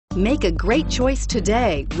Make a great choice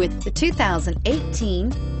today with the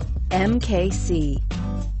 2018 MKC.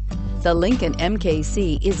 The Lincoln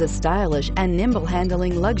MKC is a stylish and nimble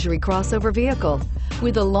handling luxury crossover vehicle.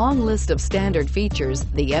 With a long list of standard features,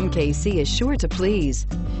 the MKC is sure to please.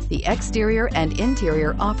 The exterior and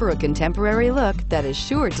interior offer a contemporary look that is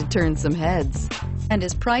sure to turn some heads and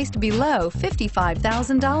is priced below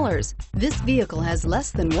 $55,000. This vehicle has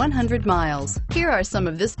less than 100 miles. Here are some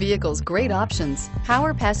of this vehicle's great options: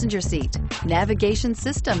 power passenger seat, navigation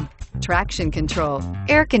system, traction control,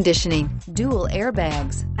 air conditioning, dual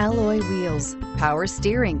airbags, alloy wheels, power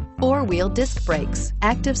steering, four-wheel disc brakes,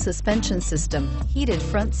 active suspension system, heated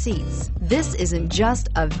front seats. This isn't just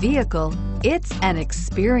a vehicle, it's an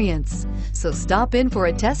experience. So stop in for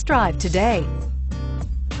a test drive today.